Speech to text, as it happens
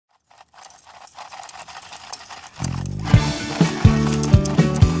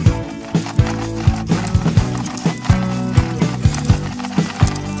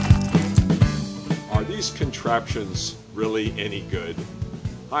contraptions really any good?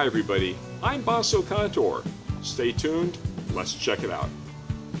 Hi everybody, I'm Basso Contour. Stay tuned, let's check it out.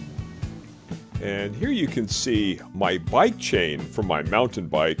 And here you can see my bike chain from my mountain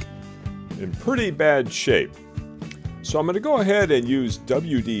bike in pretty bad shape. So I'm going to go ahead and use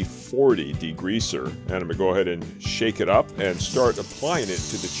WD-40 degreaser, and I'm going to go ahead and shake it up and start applying it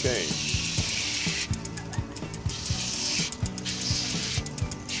to the chain.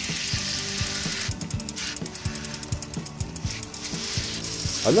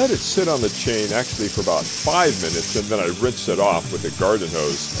 I let it sit on the chain actually for about 5 minutes, and then I rinse it off with a garden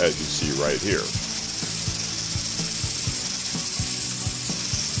hose, as you see right here.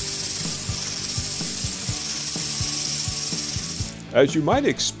 As you might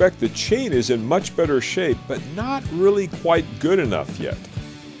expect, the chain is in much better shape, but not really quite good enough yet.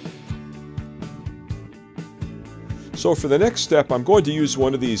 So for the next step, I'm going to use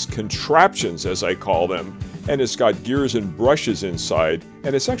one of these contraptions, as I call them, and it's got gears and brushes inside,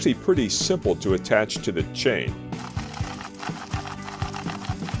 and it's actually pretty simple to attach to the chain.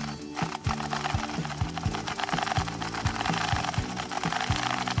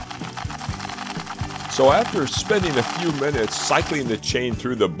 So after spending a few minutes cycling the chain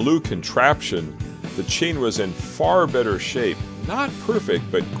through the blue contraption, the chain was in far better shape. Not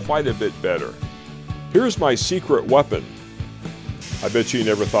perfect, but quite a bit better. Here's my secret weapon. I bet you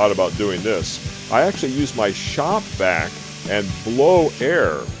never thought about doing this. I actually use my shop vac and blow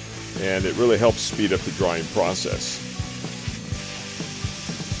air, and it really helps speed up the drying process.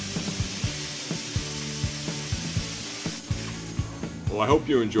 Well, I hope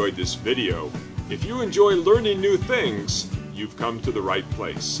you enjoyed this video. If you enjoy learning new things, you've come to the right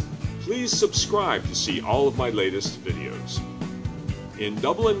place. Please subscribe to see all of my latest videos. In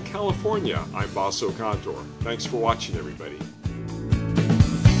Dublin, California, I'm Basso Contour. Thanks for watching, everybody.